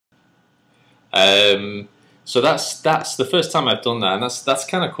So that's the first time I've done that, and that's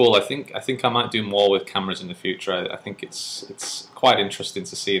kind of cool. I think I might do more with cameras in the future. I think it's quite interesting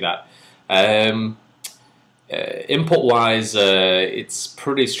to see that. Input wise, it's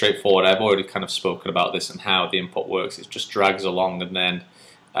pretty straightforward. I've already kind of spoken about this and how the input works. It just drags along, and then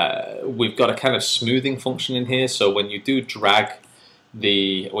we've got a kind of smoothing function in here. So when you do drag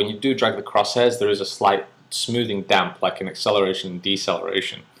the crosshairs, there is a slight smoothing damp, like an acceleration and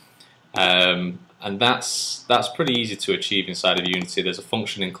deceleration. And that's pretty easy to achieve inside of Unity. There's a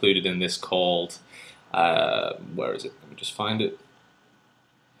function included in this called, where is it? Let me just find it.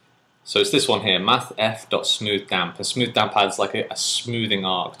 So it's this one here, mathf.smoothDamp. And smoothDamp adds like a smoothing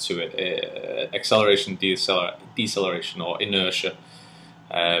arc to it, acceleration, deceleration, or inertia.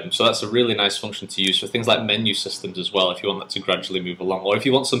 So that's a really nice function to use for things like menu systems as well, if you want that to gradually move along, or if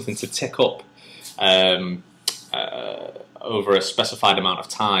you want something to tick up over a specified amount of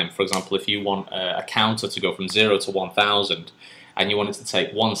time. For example, if you want a counter to go from 0 to 1000 and you want it to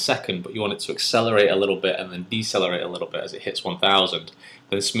take 1 second, but you want it to accelerate a little bit and then decelerate a little bit as it hits 1000,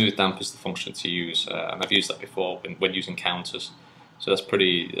 then smoothDamp is the function to use, and I've used that before when using counters. So that's a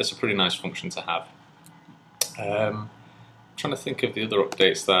pretty nice function to have. I'm trying to think of the other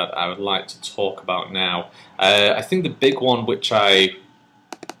updates that I would like to talk about now. I think the big one, which the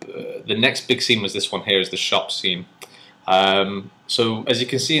next big scene was this one here, is the shop scene. So as you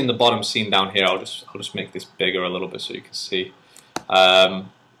can see in the bottom scene down here, I'll just make this bigger a little bit so you can see.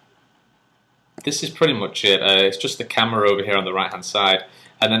 This is pretty much it. It's just the camera over here on the right hand side,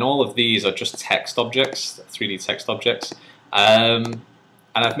 and then all of these are just text objects, 3D text objects. And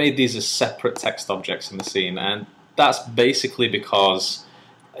I've made these as separate text objects in the scene, and that's basically because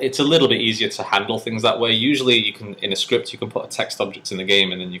it's a little bit easier to handle things that way. Usually you can, in a script, you can put a text object in the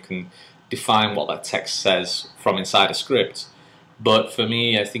game and then you can define what that text says from inside a script. But for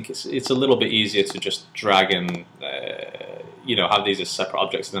me, I think it's a little bit easier to just drag and have these as separate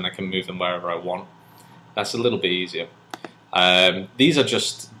objects, and then I can move them wherever I want. That's a little bit easier. These are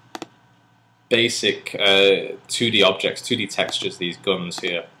just basic 2D objects, 2D textures. These guns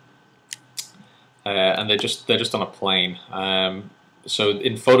here, and they're just on a plane. So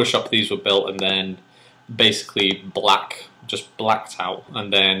in Photoshop, these were built and then basically just blacked out,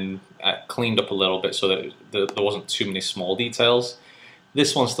 and then cleaned up a little bit so that there wasn't too many small details.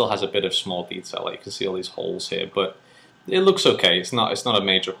 This one still has a bit of small detail, like you can see all these holes here, but it looks okay. It's not a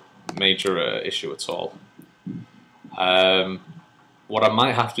major issue at all. What I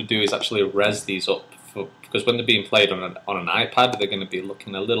might have to do is actually res these up, because when they're being played on an iPad, they're going to be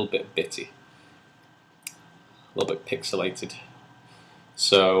looking a little bit bitty, a little bit pixelated.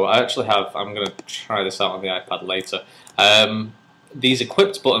 So I'm going to try this out on the iPad later. These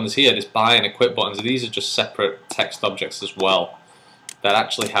equipped buttons here, this buy and equip buttons, these are just separate text objects as well that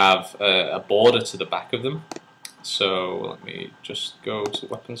actually have a border to the back of them. So let me just go to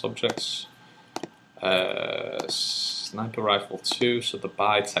weapons objects, sniper rifle 2, so the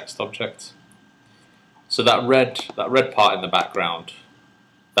buy text object. So that red part in the background,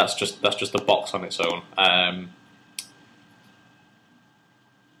 that's just a box on its own.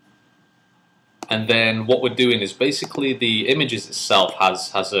 And then what we're doing is basically the images itself has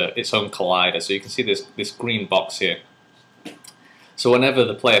its own collider. So you can see this green box here. So whenever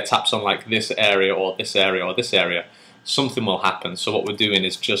the player taps on like this area or this area or this area, something will happen. So what we're doing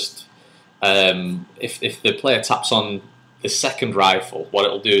is just, if the player taps on the second rifle, what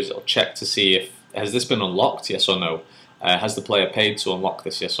it'll do is it'll check to see has this been unlocked, yes or no. Has the player paid to unlock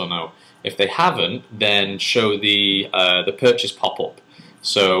this, yes or no. If they haven't, then show the purchase pop-up.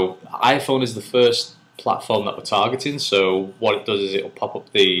 So iPhone is the first platform that we're targeting, so what it does is it'll pop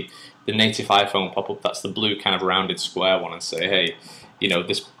up the native iPhone pop-up, that's the blue kind of rounded square one, and say, hey,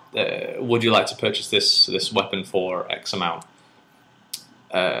 this would you like to purchase this weapon for X amount?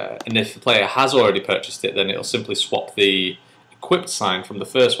 And if the player has already purchased it, then it'll simply swap the equipped sign from the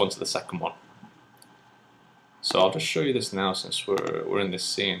first one to the second one. So I'll just show you this now since we're in this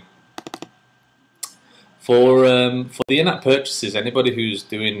scene. For the in-app purchases, anybody who's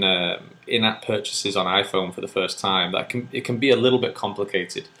doing in-app purchases on iPhone for the first time, it can be a little bit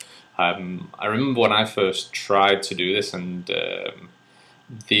complicated. I remember when I first tried to do this, and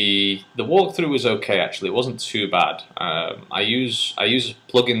the walkthrough was okay. Actually, it wasn't too bad. I use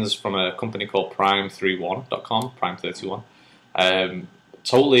plugins from a company called Prime31.com, Prime31.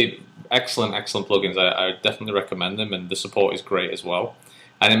 Totally excellent plugins. I definitely recommend them, and the support is great as well.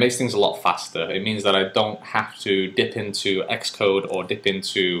 And it makes things a lot faster. It means that I don't have to dip into Xcode or dip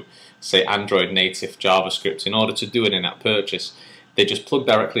into, say, Android native JavaScript in order to do an in-app purchase. They just plug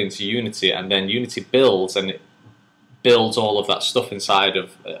directly into Unity, and then Unity builds, and it builds all of that stuff inside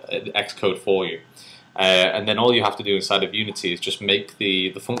of Xcode for you. And then all you have to do inside of Unity is just make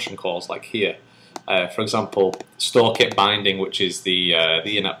the function calls like here. For example, store kit binding, which is the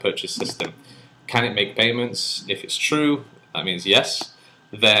in-app purchase system. Can it make payments? If it's true, that means yes.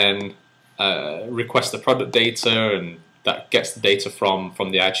 Then request the product data, and that gets the data from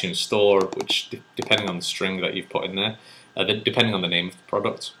the iTunes store, which depending on the string that you've put in there, depending on the name of the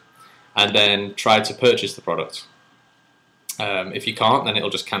product. And then try to purchase the product. If you can't, then it'll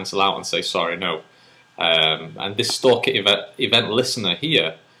just cancel out and say sorry, no. And this store kit event listener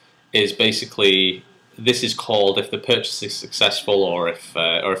here is basically, this is called if the purchase is successful or if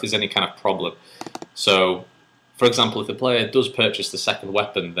there's any kind of problem. So, for example, if the player does purchase the second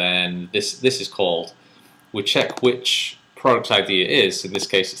weapon, then this is called. We check which product ID it is. In this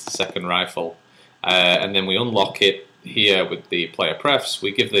case, it's the second rifle, and then we unlock it here with the player prefs.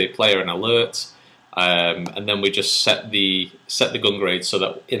 We give the player an alert. And then we just set the gun grade so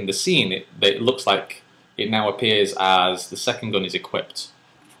that in the scene it looks like it now appears as the second gun is equipped.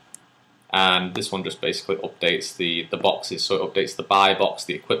 And this one just basically updates the boxes, so it updates the buy box,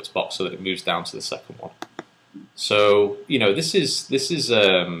 the equipped box, so that it moves down to the second one. So this was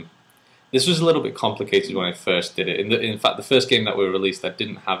a little bit complicated when I first did it. In fact, the first game that we released, I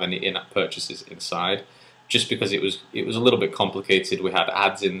didn't have any in-app purchases inside, just because it was a little bit complicated. We had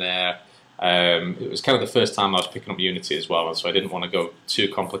ads in there. It was kind of the first time I was picking up Unity as well, and so I didn't want to go too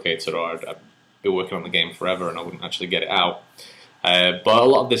complicated, or I'd be working on the game forever and I wouldn't actually get it out. But a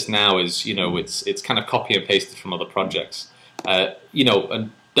lot of this now is, it's kind of copy and pasted from other projects.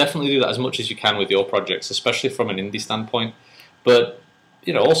 And definitely do that as much as you can with your projects, especially from an indie standpoint. But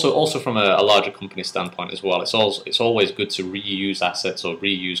also from a larger company standpoint as well. It's always good to reuse assets or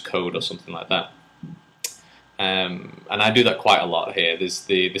reuse code or something like that. And I do that quite a lot here.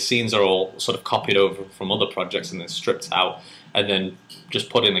 The scenes are all sort of copied over from other projects and then stripped out and then just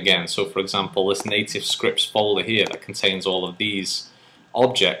put in again. So for example, this native scripts folder here that contains all of these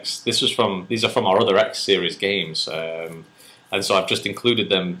objects, these are from our other X series games. And so I've just included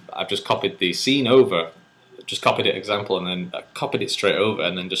them. I've just copied the scene over, just copied it example, and then copied it straight over,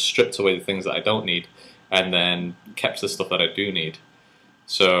 and then just stripped away the things that I don't need, and then kept the stuff that I do need.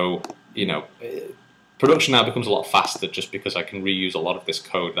 So, production now becomes a lot faster just because I can reuse a lot of this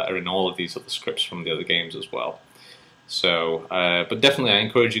code that are in all of these other scripts from the other games as well. So, but definitely I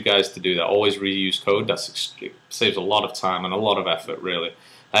encourage you guys to do that. Always reuse code. It saves a lot of time and a lot of effort, really,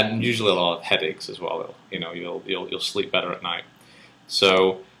 and usually a lot of headaches as well. You'll sleep better at night.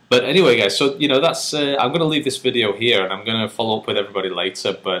 So, but anyway, guys. So that's I'm going to leave this video here, and I'm going to follow up with everybody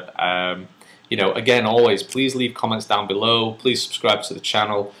later. But again, always please leave comments down below. Please subscribe to the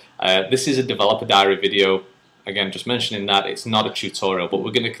channel. This is a developer diary video. Again, just mentioning that it's not a tutorial, but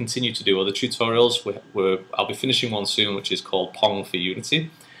we're going to continue to do other tutorials. I'll be finishing one soon, which is called Pong for Unity.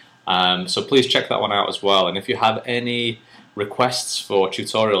 So please check that one out as well. And if you have any requests for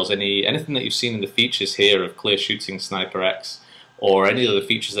tutorials, anything that you've seen in the features here of Clear Shooting Sniper X, or any other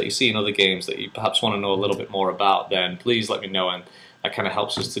features that you see in other games that you perhaps want to know a little bit more about, then please let me know, and that kind of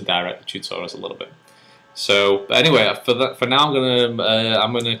helps us to direct the tutorials a little bit. So anyway, for now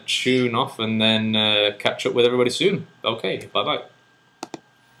I'm gonna tune off and then catch up with everybody soon. Okay, bye bye.